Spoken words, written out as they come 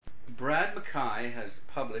Brad MacKay has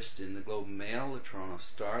published in the Globe and Mail, the Toronto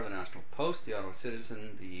Star, the National Post, the Ottawa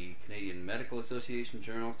Citizen, the Canadian Medical Association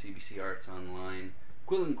Journal, CBC Arts Online,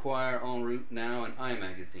 Quill Enquire, En Route Now, and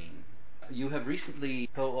iMagazine. You have recently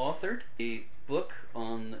co-authored a book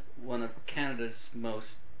on one of Canada's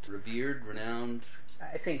most revered, renowned,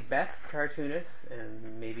 I think best cartoonists,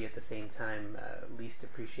 and maybe at the same time least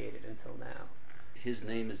appreciated until now. His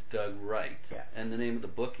name is Doug Wright. Yes. And the name of the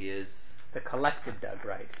book is The Collected Doug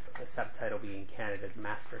Wright, the subtitle being Canada's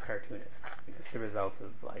Master Cartoonist. It's the result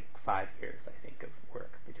of like 5 years, I think, of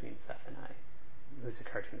work between Seth and I. Who's a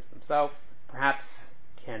cartoonist himself, perhaps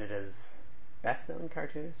Canada's best-known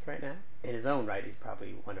cartoonist right now. In his own right, he's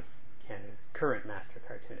probably one of Canada's current master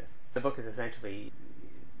cartoonists. The book is essentially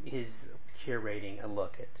his curating a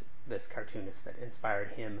look at this cartoonist that inspired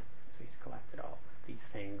him. So he's collected all these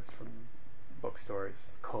things from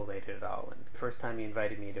bookstores, collated it all. And the first time he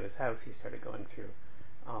invited me to his house, he started going through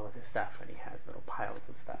all of his stuff, and he had little piles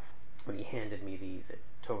of stuff. When he handed me these, it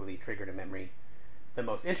totally triggered a memory. The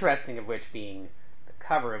most interesting of which being the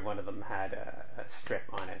cover of one of them had a strip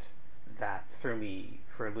on it that threw me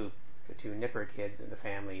for a loop. The 2 Nipper kids in the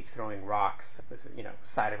family throwing rocks. It was,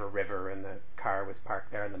 side of a river, and the car was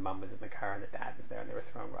parked there, and the mum was in the car, and the dad was there, and they were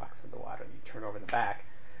throwing rocks in the water. And you turn over the back,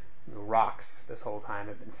 and the rocks this whole time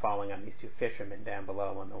have been falling on these 2 fishermen down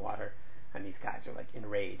below in the water, and these guys are like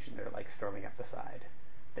enraged, and they're like storming up the side.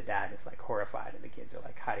 The dad is like horrified, and the kids are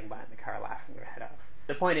like hiding behind the car, laughing their head off.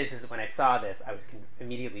 The point is that when I saw this, I was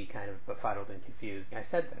immediately kind of befuddled and confused. I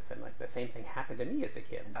said this, and like the same thing happened to me as a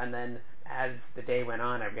kid. And then as the day went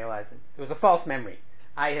on, I realized that it was a false memory.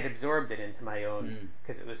 I had absorbed it into my own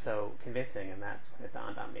because it was so convincing, and that's when it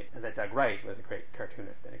dawned on me that Doug Wright was a great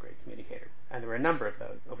cartoonist and a great communicator. And there were a number of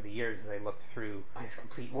those over the years as I looked through his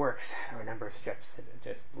complete works. There were a number of strips that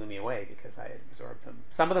just blew me away because I had absorbed them.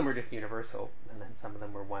 Some of them were just universal, and then some of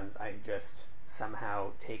them were ones I had just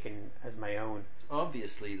somehow taken as my own.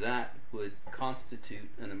 Obviously, that would constitute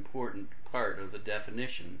an important part of the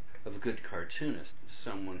definition of a good cartoonist.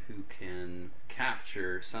 Someone who can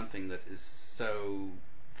capture something that is so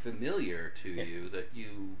familiar to you that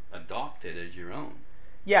you adopt it as your own.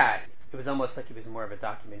 Yeah, it was almost like he was more of a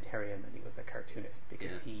documentarian than he was a cartoonist,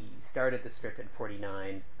 because he started the strip in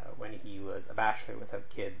 1949 when he was a bachelor without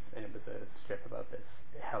kids, and it was a strip about this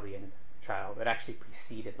hellion child. It actually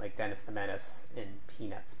preceded like Dennis the Menace in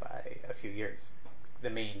Peanuts by a few years. The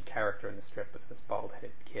main character in the strip was this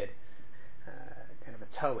bald-headed kid, kind of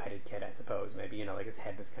a toe-headed kid, I suppose. Maybe, like his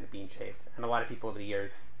head was kind of bean-shaped. And a lot of people over the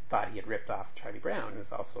years thought he had ripped off Charlie Brown,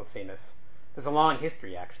 who's also a famous... There's a long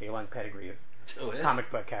history, actually, a long pedigree of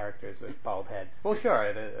comic book characters with bald heads. Well,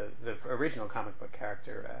 sure, the original comic book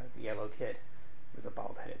character, the Yellow Kid, was a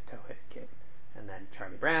bald-headed, toe-headed kid. And then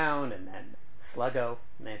Charlie Brown, and then Sluggo,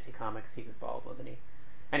 Nancy Comics, he was bald, wasn't he?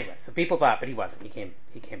 Anyway, so people thought, but he wasn't. He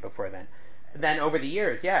came before then. Then over the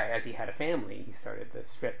years, as he had a family, he started the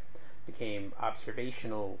strip, became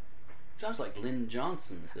observational. Sounds like Lynn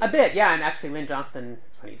Johnson. A bit, yeah, and actually Lynn Johnson,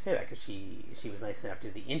 it's funny you say that, because she was nice enough to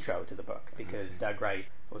do the intro to the book, because Doug Wright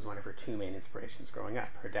was one of her 2 main inspirations growing up.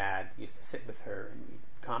 Her dad used to sit with her and read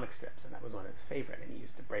comic strips, and that was one of his favorite, and he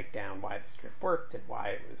used to break down why the strip worked, and why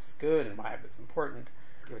it was good, and why it was important.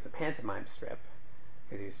 It was a pantomime strip,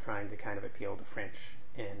 because he was trying to kind of appeal to French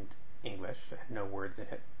and English. It had no words in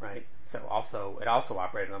it, right? So it also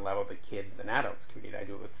operated on a level that kids and adults could read. I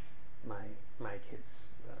do it with my kids.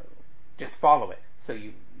 Just follow it, so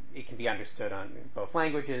it can be understood on both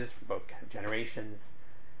languages, from both kind of generations.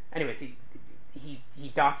 Anyways,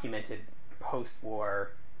 he documented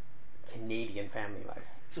post-war Canadian family life.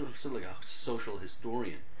 Sort of like a social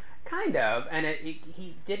historian. Kind of, and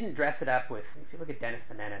he didn't dress it up with. If you look at Dennis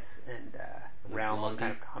the Menace and realm of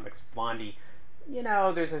kind of comics, Blondie,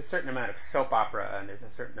 there's a certain amount of soap opera, and there's a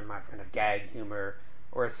certain amount of kind of gag humor,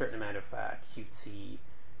 or a certain amount of cutesy,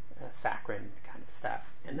 saccharine kind of stuff,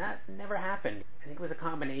 and that never happened. I think it was a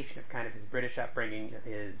combination of kind of his British upbringing, of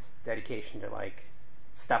his dedication to like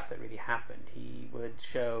stuff that really happened. He would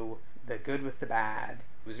show the good with the bad.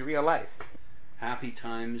 It was real life. Happy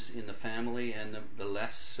times in the family, and the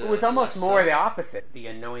less... it was almost more the opposite, the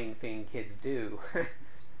annoying thing kids do.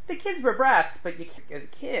 The kids were brats, but as a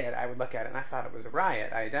kid, I would look at it and I thought it was a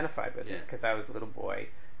riot. I identified with it because I was a little boy,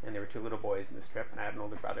 and there were 2 little boys in the strip, and I had an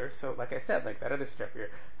older brother. So, like I said, like that other strip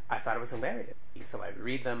here, I thought it was hilarious. So I would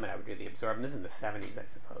read them, and I would really absorb them. This is in the 70s, I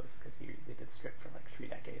suppose, because they did strip for like 3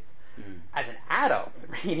 decades. As an adult,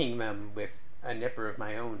 reading them with a nipper of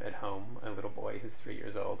my own at home, a little boy who's 3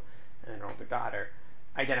 years old, and an older daughter,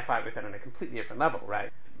 I identified with it on a completely different level,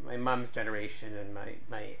 right? My mom's generation and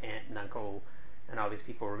my aunt and uncle and all these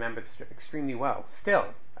people remember the strip extremely well, still,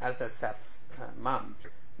 as does Seth's mom.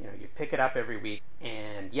 You pick it up every week,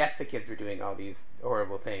 and yes, the kids were doing all these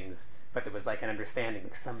horrible things, but there was like an understanding,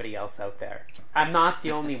 like somebody else out there. I'm not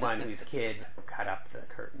the only one whose kid cut up the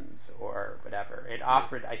curtains or whatever. It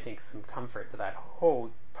offered, I think, some comfort to that whole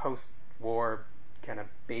post-war kind of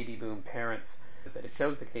baby boom parents, that it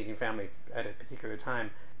shows the Canadian family at a particular time.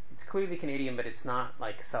 It's clearly Canadian, but it's not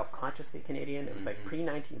like self-consciously Canadian. It was like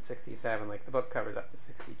pre-1967, like the book covers up to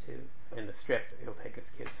 62. In the strip, it'll take his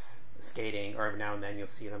kids skating, or every now and then you'll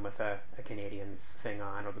see them with a Canadian's thing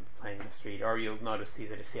on, or they'll be playing in the street, or you'll notice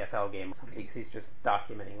he's at a CFL game. He's just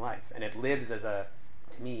documenting life, and it lives as a,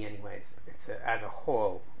 to me anyways, as a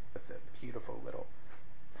whole, it's a beautiful little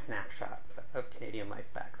snapshot of Canadian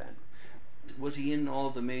life back then. Was he in all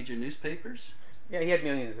the major newspapers? Yeah, he had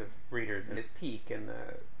millions of readers. At his peak in the,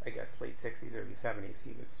 I guess, late 60s, early 70s,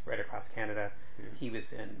 he was right across Canada. He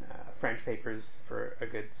was in French papers for a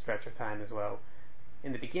good stretch of time as well.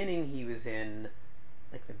 In the beginning, he was in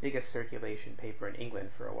like the biggest circulation paper in England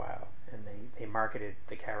for a while, and they marketed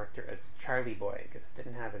the character as Charlie Boy because it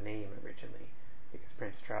didn't have a name originally, because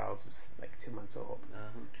Prince Charles was like 2 months old.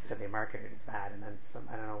 So they marketed it as that, and then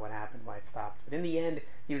I don't know what happened, why it stopped. But in the end,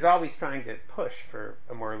 he was always trying to push for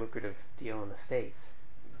a more lucrative deal in the States.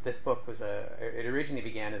 This book it originally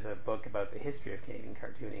began as a book about the history of Canadian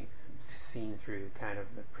cartooning, seen through kind of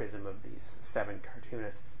the prism of these 7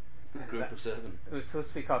 cartoonists. A group of 7. It was supposed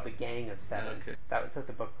to be called The Gang of 7. Okay. That was what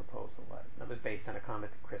the book proposal was. That was based on a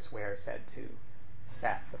comment that Chris Ware said to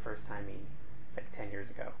Seth the first time like 10 years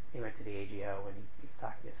ago. He went to the AGO and he was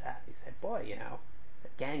talking to Seth. He said, boy, the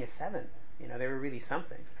Gang of 7, they were really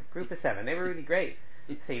something. A group of 7, they were really great.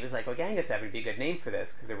 So he was like, well, Gang of 7 would be a good name for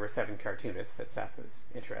this, because there were 7 cartoonists that Seth was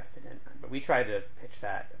interested in. But we tried to pitch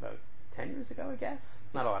that about 10 years ago, I guess.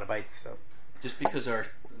 Not a lot of bites, so. Just because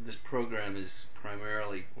this program is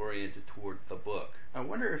primarily oriented toward the book, I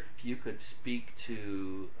wonder if you could speak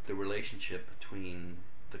to the relationship between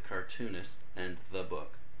the cartoonist and the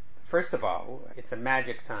book. First of all, it's a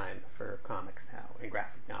magic time for comics now and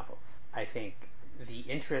graphic novels. I think the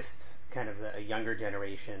interest, kind of a younger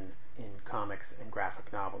generation in comics and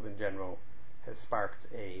graphic novels in general, has sparked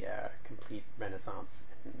a complete renaissance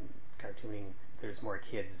in cartooning. There's more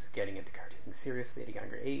kids getting into cartooning seriously at a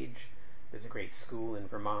younger age. There's a great school in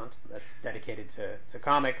Vermont that's dedicated to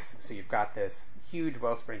comics. So you've got this huge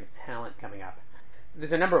wellspring of talent coming up.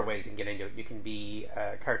 There's a number of ways you can get into it. You can be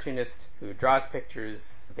a cartoonist who draws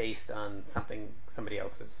pictures based on something somebody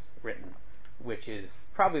else has written, which is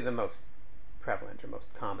probably the most prevalent or most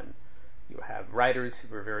common. You have writers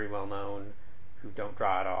who are very well known who don't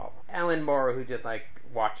draw at all. Alan Moore, who did like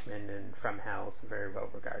Watchmen and From Hell, some very well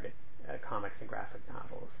regarded comics and graphic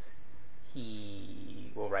novels.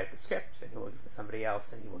 He will write the script, and he will give it to somebody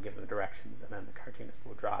else, and he will give them directions, and then the cartoonist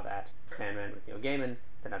will draw that. Sandman with Neil Gaiman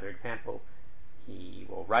is another example. He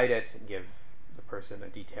will write it and give the person a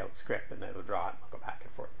detailed script, and then they'll draw it, and we'll go back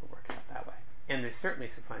and forth, and we'll work it out that way. And there's certainly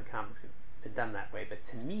some fine comics that have been done that way, but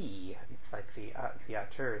to me, it's like the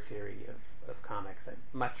auteur theory of comics. I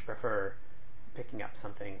much prefer picking up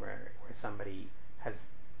something where somebody has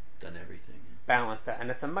done everything, balanced that,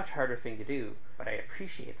 and it's a much harder thing to do, but I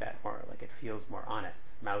appreciate that more. Like, it feels more honest.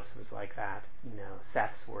 Mouse was like that.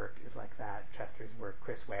 Seth's work is like that. Chester's work.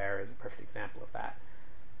 Chris Ware is a perfect example of that.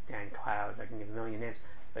 Dan Clowes, I can give a million names.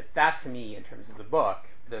 But that, to me, in terms of the book,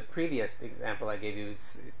 the previous example I gave you,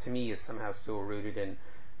 to me, is somehow still rooted in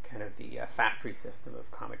kind of the factory system of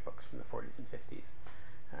comic books from the 40s and 50s.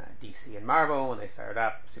 DC and Marvel, when they started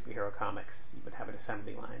up, superhero comics, you would have an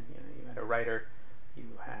assembly line. You had a writer, you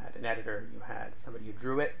had an editor, you had somebody who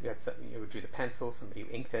drew it, you had somebody who drew the pencil, somebody who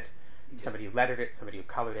inked it, somebody who lettered it, somebody who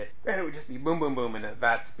colored it, and it would just be boom, boom, boom, and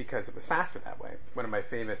that's because it was faster that way. One of my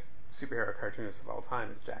favorite superhero cartoonists of all time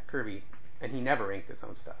is Jack Kirby, and he never inked his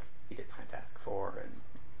own stuff. He did Fantastic Four and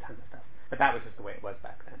tons of stuff. But that was just the way it was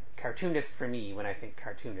back then. Cartoonist, for me, when I think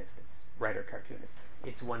cartoonist, it's writer-cartoonist.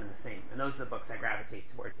 It's one and the same. And those are the books I gravitate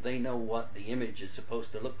toward. They know what the image is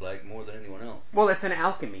supposed to look like more than anyone else. Well, it's an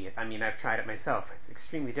alchemy. I've tried it myself. It's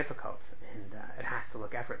extremely difficult, and it has to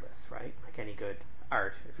look effortless, right? Like any good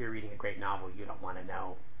art. If you're reading a great novel, you don't want to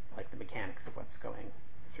know, like, the mechanics of what's going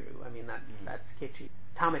through. That's kitschy.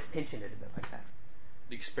 Thomas Pynchon is a bit like that.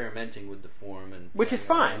 Experimenting with the form, and which is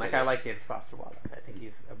fine. Like, I like David Foster Wallace. I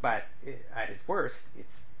think but at his worst,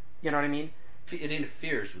 it's, you know what I mean? It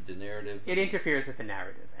interferes with the narrative. It interferes with the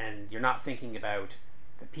narrative, and you're not thinking about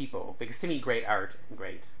the people. Because to me, great art and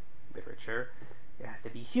great literature, it has to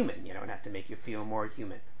be human. It has to make you feel more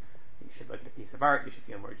human. You should look at a piece of art, you should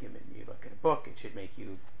feel more human. You look at a book, it should make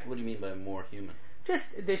you... What do you mean by more human? Just,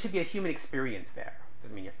 there should be a human experience there.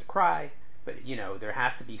 Doesn't mean you have to cry, but, there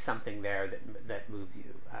has to be something there that moves you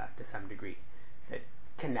to some degree. That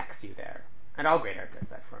connects you there. And all great art does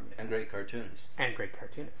that for me. And great cartoonists. And great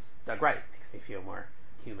cartoonists. Doug Wright makes me feel more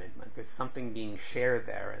human. Like there's something being shared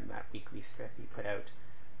there in that weekly strip he put out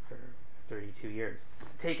for 32 years.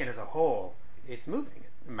 Taken as a whole, it's moving.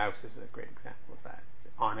 Mouse is a great example of that. It's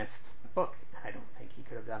an honest book. I don't think he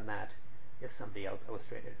could have done that if somebody else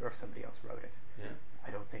illustrated it or if somebody else wrote it. Yeah.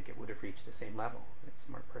 I don't think it would have reached the same level. It's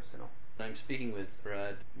more personal. I'm speaking with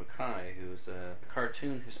Brad MacKay, who's a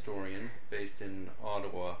cartoon historian based in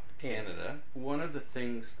Ottawa, Canada. One of the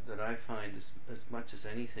things that I find is, as much as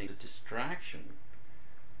anything, a distraction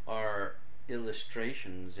are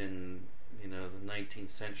illustrations in the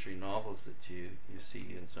 19th century novels that you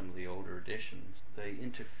see in some of the older editions. They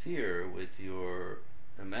interfere with your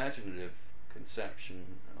imaginative conception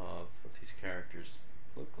of what these characters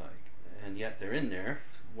look like, and yet they're in there.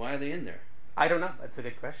 Why are they in there? I don't know. That's a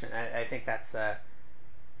good question. I think that's a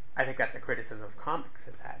criticism of comics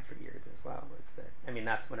has had for years as well.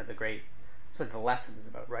 That's one of the lessons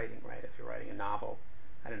about writing, right? If you're writing a novel,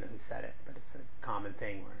 I don't know who said it, but it's a common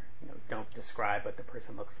thing where don't describe what the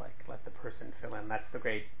person looks like. Let the person fill in. That's the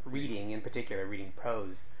great reading, in particular, reading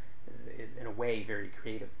prose is in a way very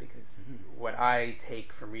creative because what I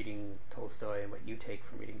take from reading Tolstoy and what you take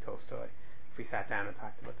from reading Tolstoy, if we sat down and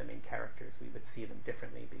talked about the main characters, we would see them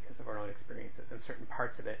differently because of our own experiences, and certain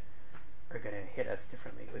parts of it are going to hit us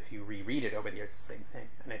differently. If you reread it over the years, it's the same thing.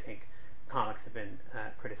 And I think comics have been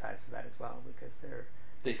criticized for that as well because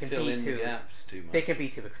they fill in the gaps too much. They can be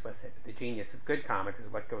too explicit. The genius of good comics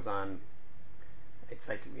is what goes on. It's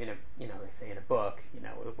like they say in a book,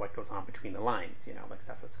 what goes on between the lines, like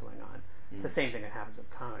stuff that's going on. It's the same thing that happens with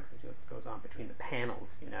comics. It just goes on between the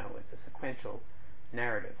panels. It's a sequential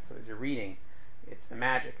narrative. So as you're reading, it's the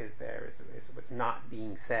magic is there. Is what's not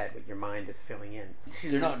being said, what your mind is filling in.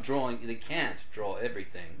 They're not drawing. They can't draw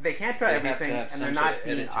everything. They can't draw everything, and they're not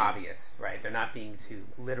being obvious, right? They're not being too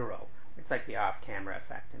literal. It's like the off-camera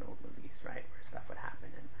effect in old movies, right, where stuff would happen,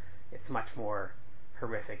 and it's much more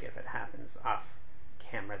horrific if it happens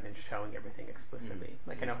off-camera than showing everything explicitly,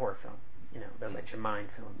 like in a horror film. They'll let your mind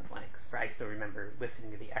fill in the blanks. I still remember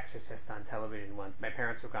listening to The Exorcist on television once. My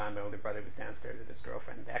parents were gone. My older brother was downstairs with his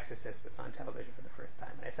girlfriend. The Exorcist was on television for the first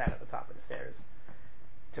time, and I sat at the top of the stairs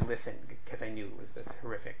to listen because I knew it was this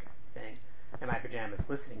horrific thing. In my pajamas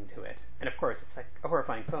listening to it. And of course, it's like a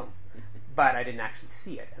horrifying film. But I didn't actually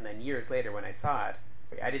see it. And then years later when I saw it,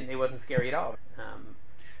 it wasn't scary at all.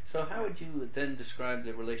 So how would you then describe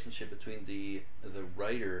the relationship between the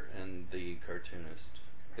writer and the cartoonist?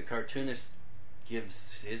 The cartoonist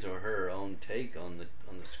gives his or her own take on the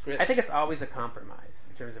script. I think it's always a compromise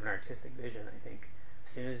in terms of an artistic vision. I think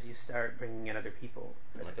as soon as you start bringing in other people,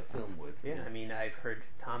 like a film would. Yeah, I've heard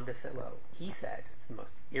Tom DeSillo. He said it's the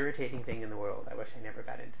most irritating thing in the world. I wish I never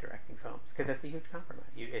got into directing films because that's a huge compromise.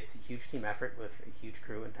 It's a huge team effort with a huge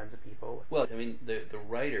crew and tons of people. Well, the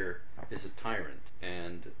writer is a tyrant,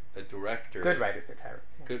 and a director. Good writers are tyrants.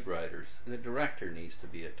 Yeah. Good writers. The director needs to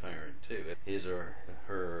be a tyrant too. His or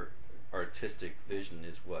her artistic vision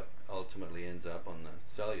is what ultimately ends up on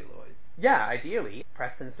the celluloid. Yeah, ideally.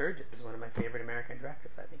 Preston Sturges is one of my favorite American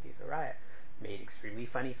directors. I think he's a riot. Made extremely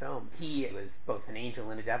funny films. He was both an angel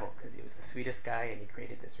and a devil because he was the sweetest guy and he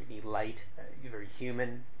created this really light, very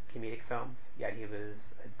human comedic films, yet he was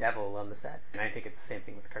a devil on the set. And I think it's the same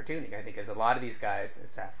thing with cartooning. I think as a lot of these guys,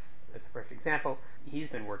 Seth is a perfect example, he's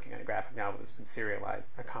been working on a graphic novel that's been serialized,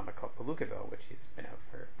 a comic called Palookaville, which he's been out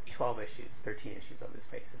for 12 issues, 13 issues over the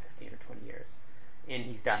space of 15 or 20 years. And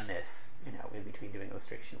he's done this, in between doing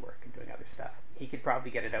illustration work and doing other stuff. He could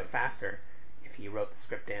probably get it out faster if he wrote the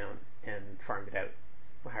script down and farmed it out,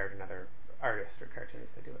 or hired another artist or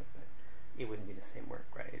cartoonist to do it. But it wouldn't be the same work,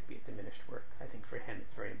 right? It'd be a diminished work. I think for him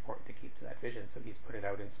it's very important to keep to that vision, so he's put it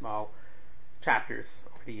out in small chapters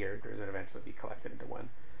over the years, and eventually be collected into one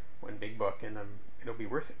big book, and it'll be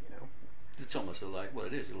worth it, It's almost what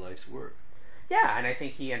it is, a life's work. Yeah, and I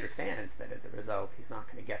think he understands that as a result, he's not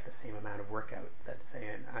going to get the same amount of work out that, say,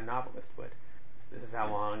 a novelist would. This is how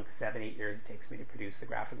long, 7-8 years it takes me to produce the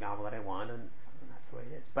graphic novel that I want, and that's the way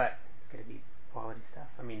it is. But it's going to be quality stuff.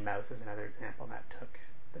 Mouse is another example that took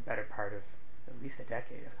the better part of at least a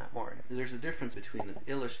decade, if not more. There's a difference between an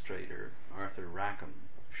illustrator, Arthur Rackham,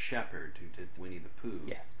 Shepard, who did Winnie the Pooh.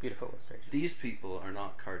 Yes, beautiful illustration. These people are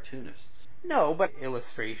not cartoonists. No, but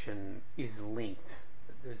illustration is linked.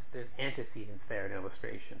 There's antecedents there in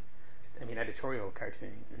illustration. Editorial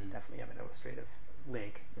cartooning is definitely have an illustrative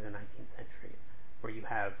link in the 19th century, where you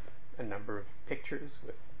have a number of pictures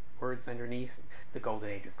with words underneath. The golden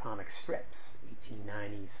age of comic strips,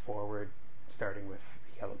 1890s forward, starting with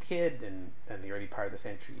The Yellow Kid, and then the early part of the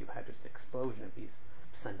century, you had just an explosion of these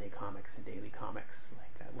Sunday comics and daily comics,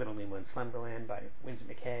 like Little Nemo in Slumberland by Winsor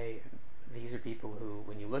MacKay. These are people who,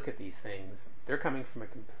 when you look at these things, they're coming from a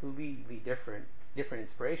completely different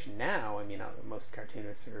inspiration. Now, I mean, most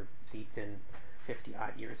cartoonists are steeped in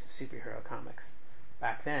 50-odd years of superhero comics.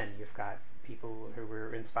 Back then, you've got people who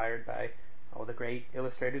were inspired by all the great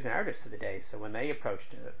illustrators and artists of the day. So when they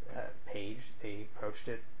approached a page, they approached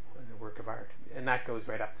it as a work of art. And that goes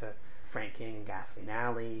right up to Frank King and Gasoline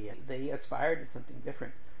Alley. They aspired to something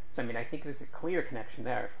different. So, I mean, I think there's a clear connection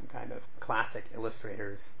there from kind of classic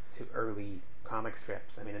illustrators to early comic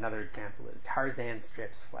strips. I mean, another example is Tarzan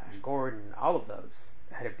strips, Flash Gordon, all of those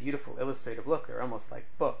had a beautiful illustrative look. They're almost like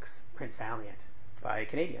books. Prince Valiant by a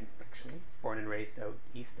Canadian, actually, born and raised out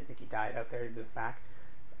east. I think he died out there, he moved back.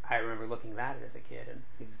 I remember looking at that as a kid, and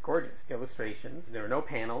it was gorgeous. Illustrations. There were no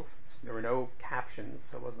panels. There were no captions,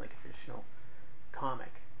 so it wasn't like a traditional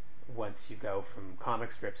comic. Once you go from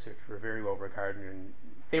comic strips, which were very well regarded, and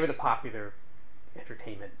they were the popular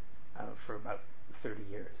entertainment for about 30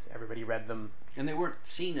 years. Everybody read them. And they weren't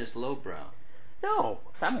seen as lowbrow. No,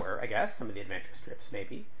 some were, I guess. Some of the adventure strips,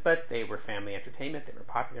 maybe. But they were family entertainment. They were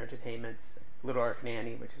popular entertainment. Little Orphan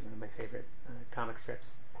Annie, which is one of my favorite comic strips.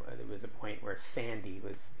 There was a point where Sandy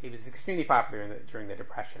was extremely popular during the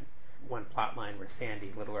Depression. One plot line where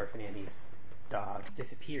Sandy, Little Orphan Annie's dog,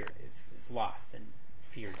 disappeared, is lost and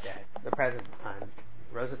feared dead. The president at the time,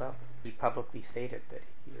 Roosevelt, he publicly stated that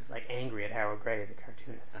he was like angry at Harold Gray, the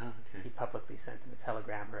cartoonist. Oh, okay. He publicly sent him a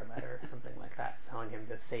telegram or a letter or something like that, telling him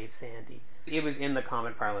to save Sandy. It was in the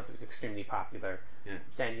common parlance. It was extremely popular. Yeah.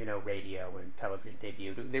 Then, radio and television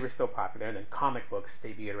debuted. They were still popular. And then comic books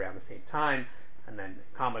debuted around the same time. And then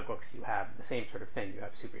comic books, you have the same sort of thing. You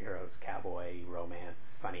have superheroes, cowboy,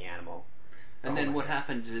 romance, funny animal. And then what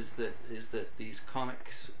happened is that these comic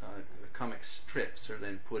strips are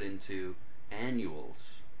then put into annuals.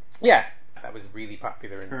 Yeah, that was really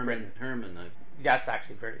popular in Britain. Herman. That's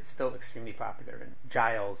actually still extremely popular. And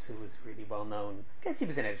Giles, who was really well known, I guess he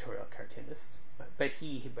was an editorial cartoonist, but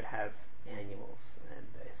he would have annuals, and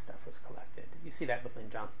his stuff was collected. You see that with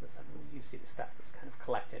Lynn Johnson this summer. You see the stuff that's kind of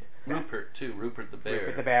collected. Rupert, too. Rupert the Bear.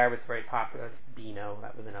 Rupert the Bear was very popular. Beano,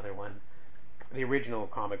 that was another one. The original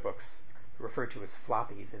comic books, referred to as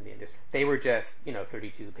floppies in the industry, they were just,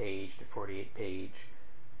 32-page to 48-page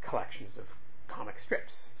collections of comic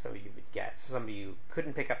strips. So you would get, somebody who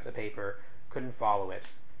couldn't pick up the paper, couldn't follow it,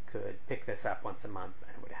 could pick this up once a month,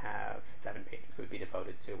 and it would have 7 pages would be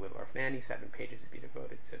devoted to Little Orphan Annie, 7 pages would be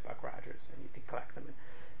devoted to Buck Rogers, and you could collect them and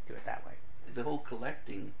do it that way. The whole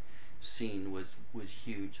collecting scene was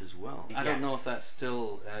huge as well. I don't know if that's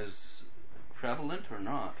still as prevalent or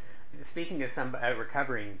not. Speaking as a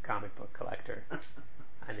recovering comic book collector,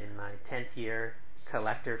 I'm in my 10th year,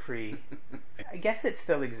 collector-free. I guess it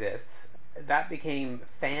still exists. That became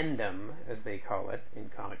fandom, as they call it, in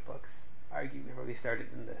comic books. Arguably really started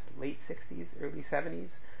in the late 60s, early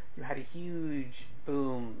 70s. You had a huge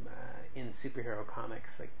boom in superhero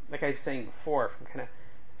comics. Like I was saying before, from kind of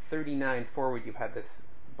 39 forward, you had this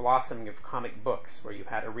blossoming of comic books where you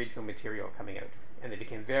had original material coming out. And they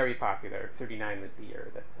became very popular. 39 was the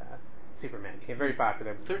year that Superman became very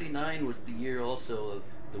popular. 39 was the year also of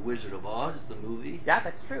The Wizard of Oz, the movie. Yeah,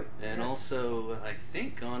 that's true. And also, I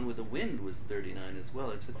think Gone with the Wind was 39 as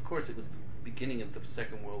well. Of course, it was the beginning of the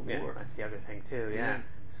Second World War. That's the other thing, too, yeah.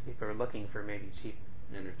 So people are looking for maybe cheap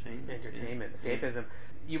entertainment, escapism.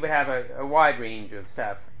 You would have a wide range of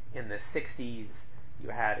stuff. In the 60s, you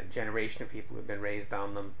had a generation of people who had been raised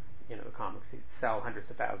on them. The comics sell hundreds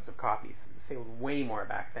of thousands of copies. They sold way more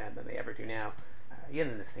back then than they ever do now.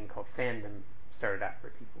 Then this thing called fandom started up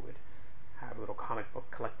where people would have little comic book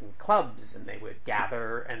collecting clubs, and they would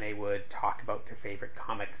gather and they would talk about their favorite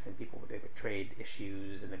comics, and they would trade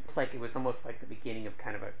issues, and it was almost like the beginning of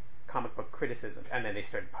kind of a comic book criticism. And then they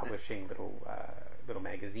started publishing little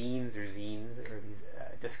magazines or zines, or these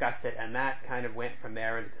discussed it, and that kind of went from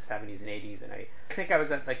there into the 70s and 80s. And I think I was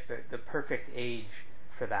at like the perfect age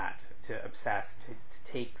for that, to obsess, to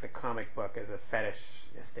take the comic book as a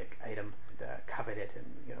fetishistic item, covet it, and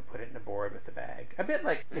put it in a board with the bag. A bit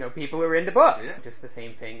like people who are into books. Yeah. Just the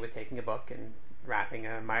same thing with taking a book and wrapping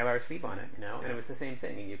a Mylar sleeve on it, and it was the same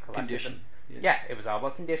thing. And you collected condition. them. Yeah, it was all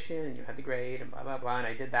about condition, and you had the grade, and blah blah blah. And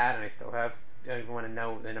I did that, and I still have. I don't even want to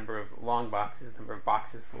know the number of long boxes, the number of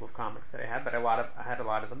boxes full of comics that I had, but I had a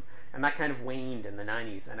lot of them. And that kind of waned in the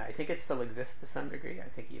 90s, and I think it still exists to some degree. I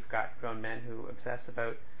think you've got grown men who obsess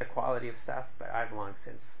about the quality of stuff, but I've long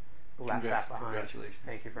since left that behind. Congratulations.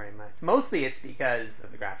 Thank you very much. Mostly it's because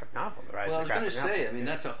of the graphic novel, the rise of the graphic novel. Well, I was going to say,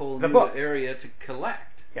 that's a whole new area to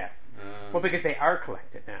collect. Yes. Well, because they are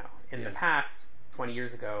collected now. In the past, 20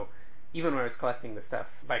 years ago, even when I was collecting the stuff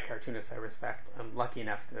by cartoonists I respect, I'm lucky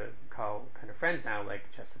enough to call kind of friends now,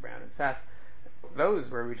 like Chester Brown and Seth. Those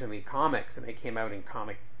were originally comics, and they came out in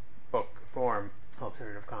comic book form.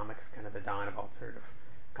 Alternative comics, kind of the dawn of alternative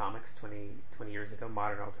comics 20 years ago,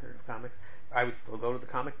 modern alternative comics. I would still go to the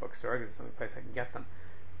comic book store because it's the only place I can get them,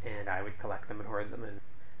 and I would collect them and hoard them. And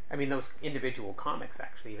I mean, those individual comics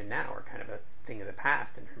actually even now are kind of a thing of the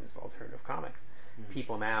past in terms of alternative comics.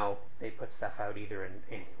 People now, they put stuff out either in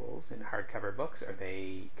annuals, in hardcover books, or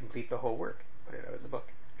they complete the whole work, put it out as a book,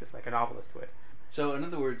 just like a novelist would. So in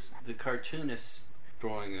other words, the cartoonists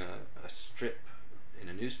drawing a strip in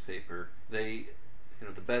a newspaper, they,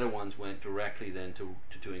 the better ones went directly then to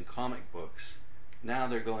doing comic books. Now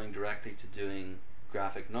they're going directly to doing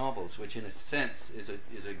graphic novels, which in a sense is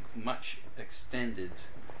a much extended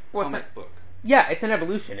comic book. Yeah, it's an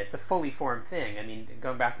evolution. It's a fully formed thing. I mean,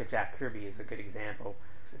 going back to Jack Kirby is a good example.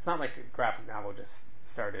 It's not like a graphic novel just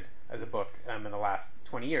started as a book in the last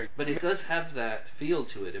 20 years. But it does have that feel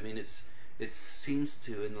to it. I mean, it seems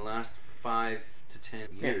to, in the last 5 to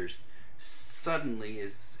 10 years, suddenly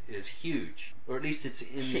is huge. Or at least it's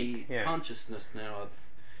in the consciousness now of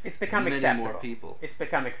it's become many acceptable. more people. It's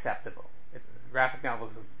become acceptable. Graphic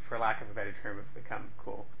novels, for lack of a better term, have become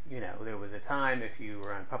cool. There was a time if you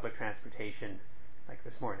were on public transportation, like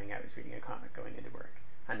this morning I was reading a comic going into work,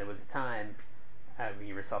 and there was a time when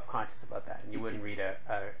you were self-conscious about that, and you wouldn't read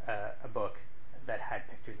a book that had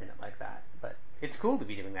pictures in it like that. But it's cool to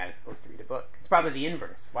be doing that as opposed to read a book. It's probably the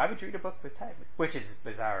inverse. Why would you read a book with type? Which is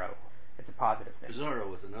Bizarro. It's a positive thing. Bizarro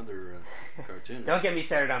was another cartoon. Don't get me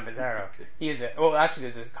started on Bizarro. Okay. Actually,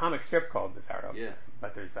 there's a comic strip called Bizarro. Yeah.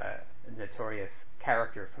 But there's a notorious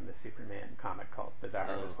character from the Superman comic called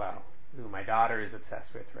Bizarro as well, who my daughter is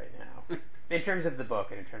obsessed with right now. In terms of the book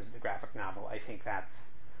and in terms of the graphic novel, I think that's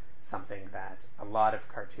something that a lot of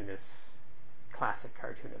cartoonists, classic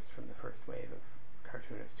cartoonists from the first wave of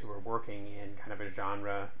cartoonists who were working in kind of a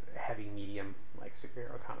genre-heavy medium like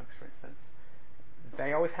superhero comics, for instance,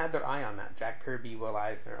 they always had their eye on that. Jack Kirby, Will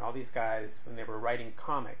Eisner, all these guys, when they were writing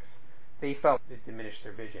comics, they felt it diminished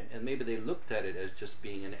their vision. And maybe they looked at it as just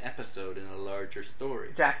being an episode in a larger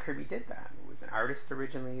story. Jack Kirby did that. He was an artist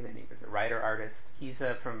originally, then he was a writer-artist. He's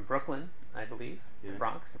from Brooklyn, I believe, the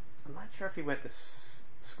Bronx. I'm not sure if he went to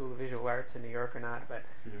School of Visual Arts in New York or not, but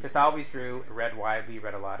just always drew, read widely,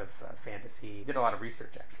 read a lot of fantasy, did a lot of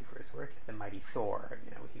research actually for his work. The Mighty Thor,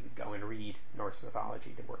 he would go and read Norse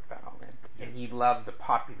mythology to work that all in. And he loved the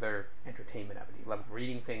popular entertainment of it. He loved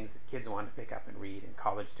reading things that kids wanted to pick up and read, and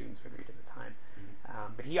college students would read at the time.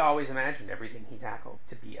 But he always imagined everything he tackled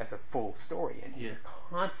to be as a full story, and he was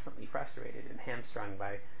constantly frustrated and hamstrung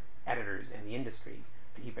by editors and the industry.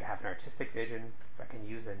 He would have an artistic vision. If I can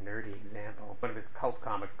use a nerdy example, one of his cult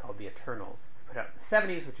comics called The Eternals, put out in the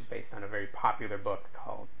 70s, which is based on a very popular book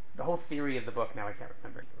called, the whole theory of the book, now I can't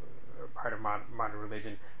remember, part of modern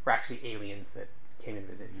religion, were actually aliens that came and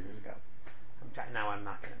visited years ago. Now I'm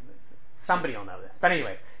not going to, somebody will know this. But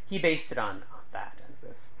anyways, he based it on that, as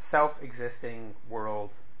this self-existing world,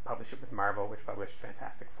 published it with Marvel, which published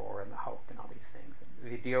Fantastic Four and the Hulk and all these things.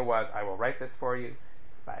 The deal was, I will write this for you,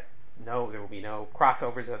 but no, there will be no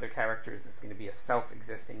crossovers with other characters. This is going to be a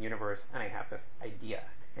self-existing universe, and I have this idea.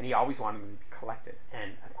 And he always wanted them to be collected.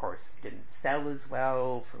 And, of course, didn't sell as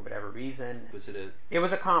well for whatever reason. It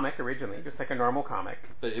was a comic originally, just like a normal comic.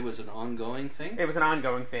 But it was an ongoing thing? It was an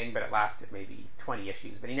ongoing thing, but it lasted maybe 20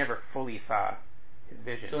 issues. But he never fully saw his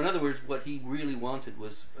vision. So in other words, what he really wanted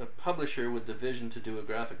was a publisher with the vision to do a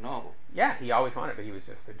graphic novel. Yeah, he always wanted it. He was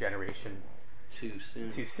just a generation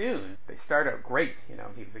too soon. They start out great,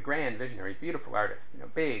 he was a grand visionary, beautiful artist,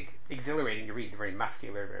 big, exhilarating to read, very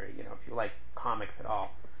muscular, very, if you like comics at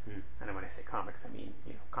all. And when I say comics, I mean,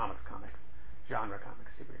 comics, genre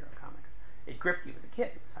comics, superhero comics. It gripped you as a kid.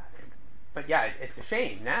 It was fascinating. But yeah, it's a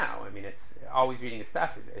shame now. I mean, it's always reading his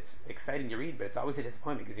stuff. It's exciting to read, but it's always a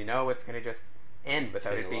disappointment because it's going to just end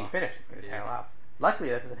without it being finished. It's going to tail off. Luckily,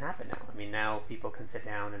 that doesn't happen now. I mean, now people can sit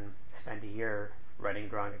down and spend a year writing,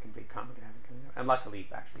 drawing a complete comic and having it coming out. And luckily,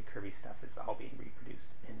 actually, Kirby stuff is all being reproduced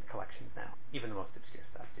in collections now. Even the most obscure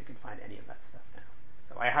stuff, so you can find any of that stuff now.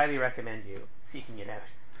 So I highly recommend you seeking it out.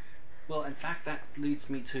 Well, in fact, that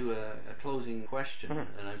leads me to a closing question.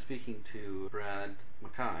 And I'm speaking to Brad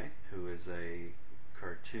MacKay, who is a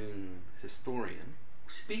cartoon historian.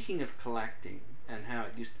 Speaking of collecting and how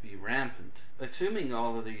it used to be rampant, assuming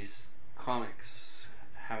all of these comics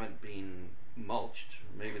haven't been mulched,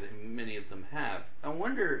 maybe many of them have, I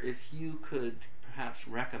wonder if you could perhaps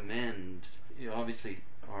recommend, obviously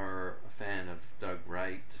are a fan of Doug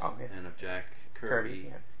Wright and of Jack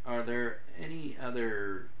Kirby. Are there any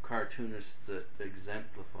other cartoonists that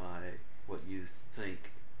exemplify what you think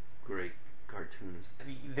great cartoonists?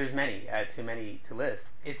 There's many, too many to list.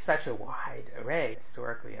 It's such a wide array.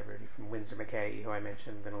 Historically, everybody from Winsor MacKay, who I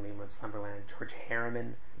mentioned, Linoleum of Slumberland, George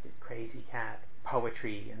Harriman, who did Crazy Cat,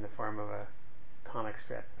 poetry in the form of a comic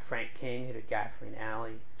strip, Frank King, who did Gasoline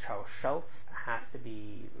Alley, Charles Schulz has to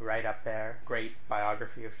be right up there. Great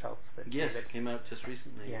biography of Schulz that came out just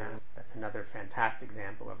recently. Yeah, that's another fantastic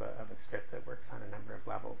example of a script that works on a number of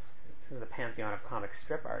levels. In terms of the pantheon of comic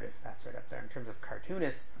strip artists, that's right up there. In terms of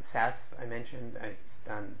cartoonists, Seth, I mentioned, he's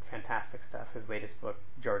done fantastic stuff. His latest book,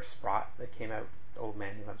 George Sprott, that came out, Old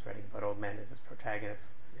Man, he loves writing about old men as his protagonist.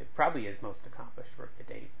 It probably is most accomplished work to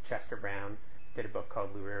date. Chester Brown did a book called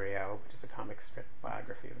Luriel, which is a comic strip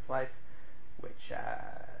biography of his life, which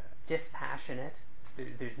dispassionate.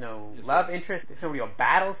 There's no love interest. There's no real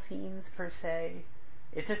battle scenes per se.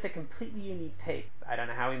 It's just a completely unique take. I don't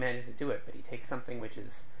know how he managed to do it, but he takes something which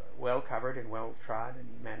is well covered and well trod, and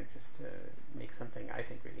he manages to make something I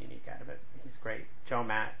think really unique out of it. He's great. Joe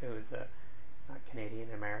Matt, who is he's not Canadian,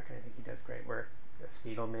 American. I think he does great work.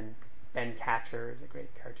 Spiegelman. Ben Catcher is a great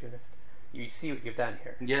cartoonist. You see what you've done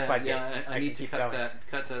here. I need to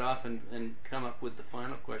cut that off and come up with the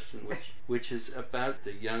final question, which is about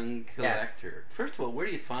the young collector. Yes. First of all, where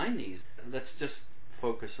do you find these? Let's just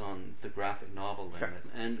focus on the graphic novel limit. Sure.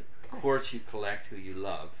 And of course you collect who you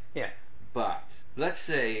love. Yes. But let's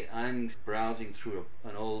say I'm browsing through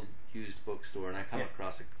an old used bookstore and I come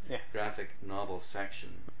across a graphic novel section.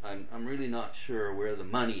 I'm really not sure where the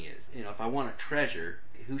money is. If I want a treasure,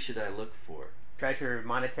 who should I look for? Treasure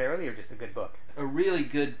monetarily or just a good book? A really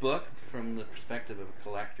good book from the perspective of a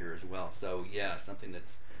collector as well. So something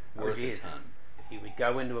that's worth a ton. So you would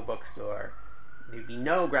go into a bookstore, there'd be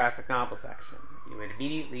no graphic novel section. You would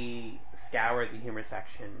immediately scour the humor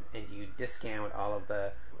section and you'd discount all of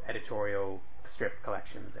the editorial strip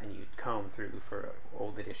collections and you'd comb through for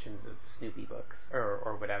old editions of Snoopy books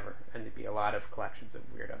or whatever, and there'd be a lot of collections of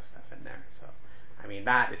weirdo stuff in there. So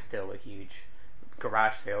that is still a huge.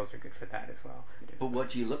 Garage sales are good for that as well. But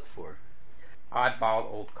what do you look for?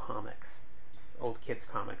 Oddball old comics. Old kids'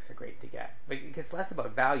 comics are great to get. But it's less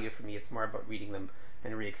about value for me. It's more about reading them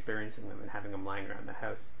and re-experiencing them and having them lying around the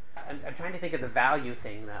house. I'm trying to think of the value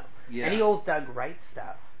thing, though. Yeah. Any old Doug Wright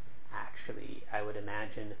stuff, actually, I would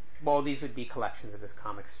imagine. Well, these would be collections of his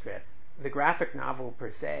comic strip. The graphic novel,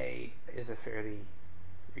 per se, is a fairly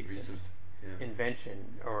recent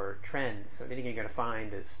invention or trend. So anything you're going to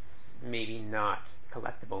find is maybe not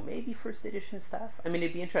collectible, maybe first edition stuff.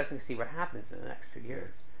 It'd be interesting to see what happens in the next few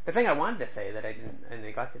years. The thing I wanted to say that I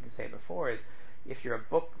neglected to say before is if you're a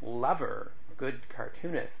book lover, good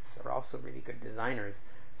cartoonists are also really good designers,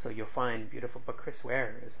 so you'll find beautiful book. Chris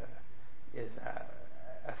Ware is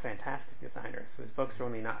a fantastic designer, so his books are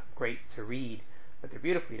only not great to read, but they're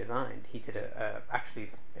beautifully designed. He did actually,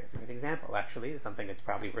 there's a good example, actually, something that's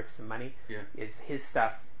probably worth some money, is his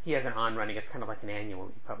stuff. He has an on-running, it's kind of like an annual.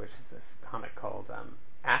 He publishes this comic called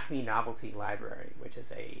Acme Novelty Library, which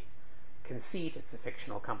is a conceit. It's a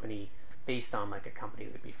fictional company based on like a company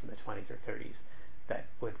that would be from the 20s or 30s that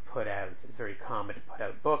would put out, it's very common to put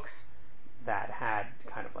out books that had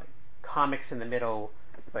kind of like comics in the middle,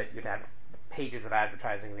 but you'd have pages of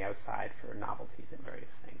advertising on the outside for novelties and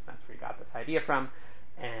various things. That's where he got this idea from,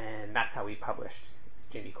 and that's how he published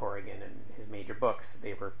Jimmy Corrigan and his major books.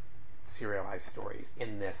 They were serialized stories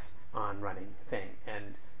in this on-running thing,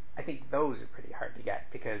 and I think those are pretty hard to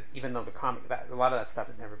get because even though a lot of that stuff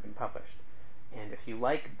has never been published, and if you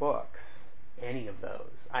like books, any of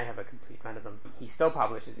those, I have a complete run of them. He still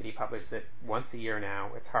publishes it. He publishes it once a year now.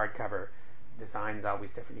 It's hardcover. Design's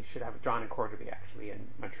always different. He should have John and Quarterly actually in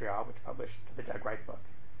Montreal, which published the Doug Wright book.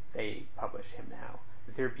 They publish him now.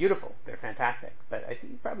 They're beautiful. They're fantastic. But I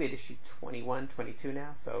think he's probably at issue 21, 22 now.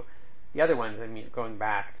 So the other ones, going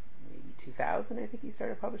back to maybe 2000, I think he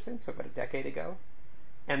started publishing, so about a decade ago.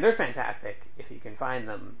 And they're fantastic. If you can find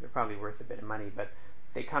them, they're probably worth a bit of money, but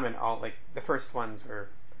they come in all, like, the first ones were,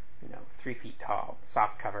 3 feet tall,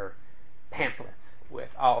 soft cover pamphlets with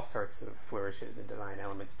all sorts of flourishes and design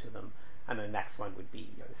elements to them. And the next one would be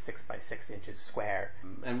 6 by 6 inches square.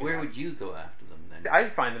 And where would you go after them then?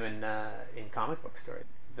 I'd find them in comic book stores.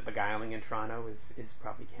 The Beguiling in Toronto is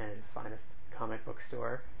probably Canada's finest comic book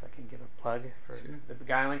store, if I can give a plug for The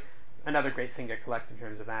Beguiling. Another great thing to collect in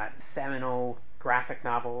terms of that, seminal graphic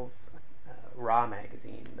novels, Raw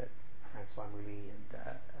magazine that Francois Mouly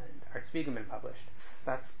and Art Spiegelman published.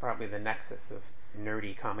 That's probably the nexus of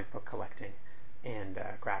nerdy comic book collecting and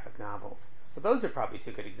graphic novels. So those are probably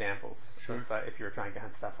two good examples if you were trying to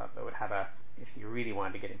hunt stuff up that would have if you really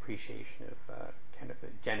wanted to get an appreciation of kind of the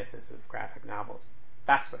genesis of graphic novels,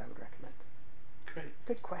 that's what I would recommend. Great.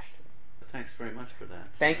 Good question. Thanks very much for that.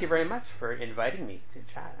 Thank you very much for inviting me to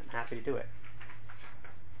chat. I'm happy to do it.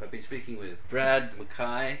 I've been speaking with Brad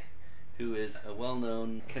MacKay, who is a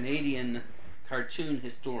well-known Canadian cartoon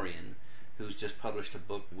historian who's just published a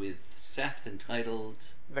book with Seth entitled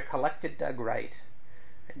The Collected Doug Wright.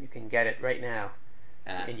 And you can get it right now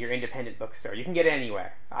in your independent bookstore. You can get it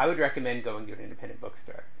anywhere. I would recommend going to an independent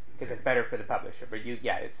bookstore because it's better for the publisher. But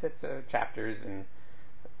it's chapters and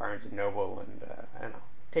Barnes and Noble and I don't know.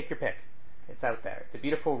 Take your pick. It's out there. It's a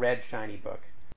beautiful red shiny book.